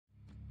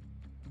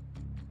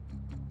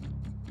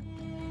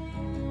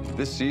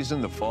This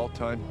season, the fall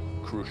time,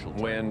 crucial.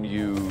 When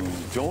you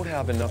don't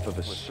have enough of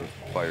a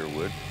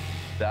firewood,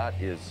 that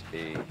is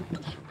a...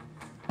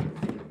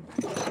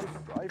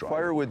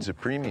 Firewood's a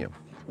premium,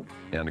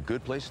 and a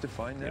good place to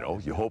find that. You know,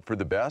 you hope for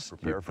the best,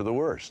 prepare for the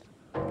worst.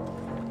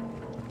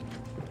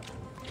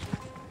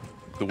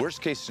 The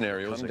worst case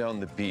scenario is I'm down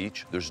the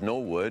beach, there's no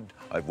wood,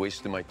 I've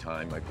wasted my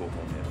time, I go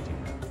home empty.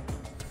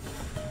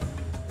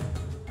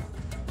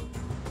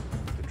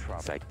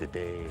 It's like the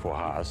day for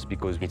us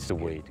because it's the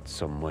way, it's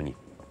some money.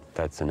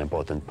 That's an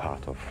important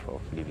part of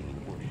living in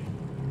bush.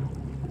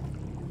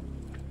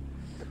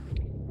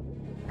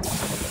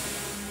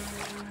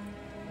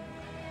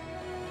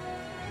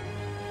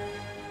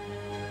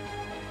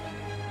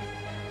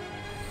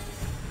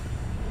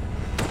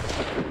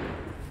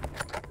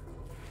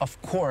 Of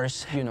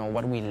course, you know,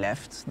 what we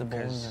left, the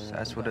bones.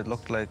 That's what it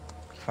looked like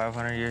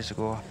 500 years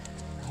ago.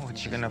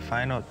 What you gonna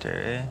find out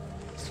there, eh?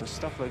 So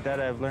stuff like that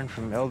I've learned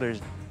from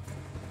elders.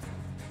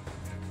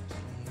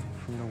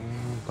 From the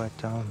womb, but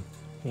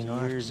you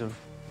know, years of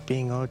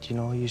being out, you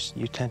know, you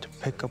tend to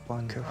pick up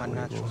on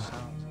unnatural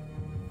sounds.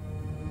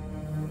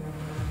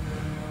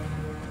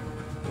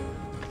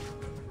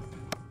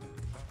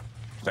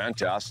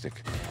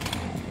 Fantastic.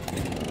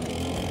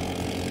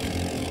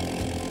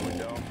 Going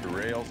down the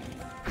rails,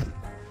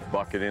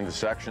 bucket into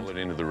sections, it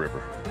into the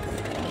river.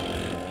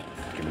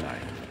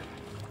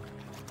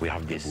 We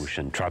have this bush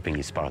and trapping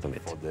is part of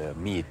it. For the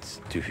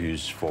meat to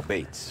use for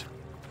baits.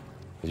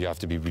 You have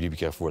to be really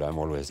careful. I'm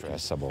always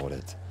stressed about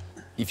it.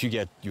 If you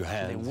get your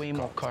hands... They're way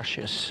more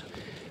cautious.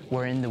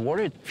 Where in the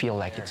water, it feel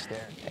like it's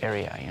their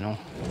area, you know?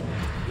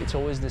 It's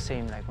always the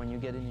same, like when you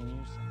get in the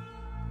news.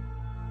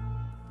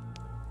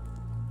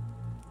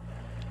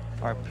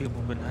 Our people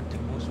have been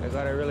hunting moose. I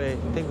gotta really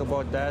think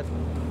about that.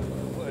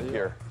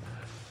 Here,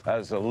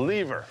 as a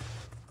lever.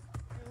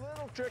 A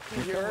little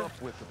tricky here.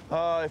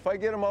 If I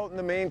get them out in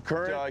the main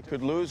current, I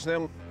could lose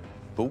them,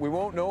 but we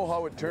won't know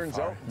how it turns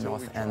out.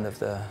 North end of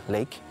the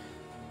lake,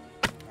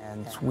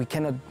 and we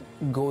cannot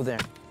go there.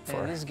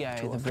 For this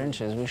guy, the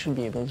branches, we should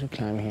be able to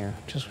climb here,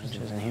 just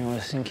branches. And he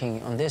was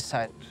thinking on this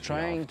side,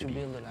 trying to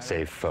build a ladder.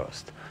 Safe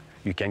first.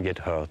 You can get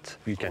hurt.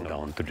 You can go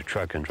down to the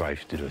truck and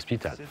drive to the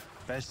hospital.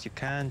 Best you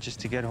can just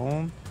to get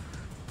home,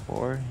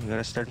 or you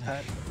gotta start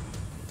that.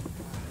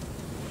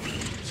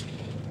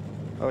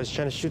 I was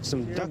trying to shoot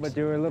some ducks, but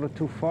they were a little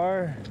too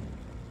far.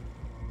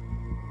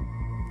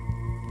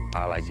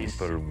 I like this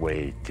simple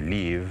way to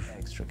live.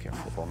 Extra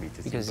careful for me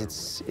because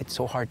it's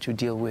so hard to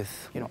deal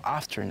with, you know,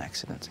 after an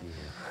accident.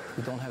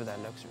 We don't have that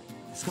luxury.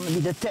 It's gonna be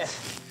the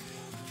test.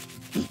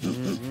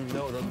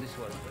 No, not this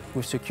one.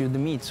 We've secured the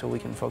meat, so we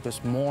can focus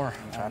more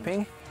on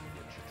trapping.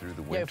 Through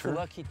the Yeah, if we're winter.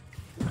 lucky.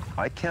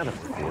 I can't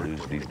afford to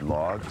lose these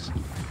logs.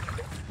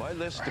 My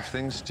list of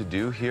things to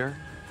do here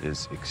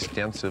is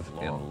extensive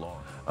and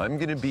long. I'm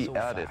going to be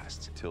at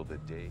it till the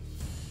day.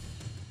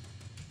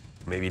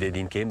 Maybe they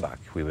didn't came back.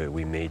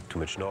 We made too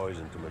much noise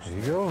and too much. There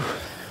you go.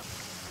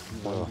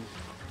 Well,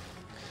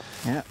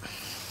 yeah.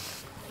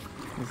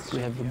 We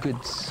have a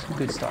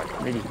good start,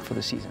 ready for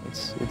the season.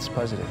 It's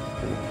positive.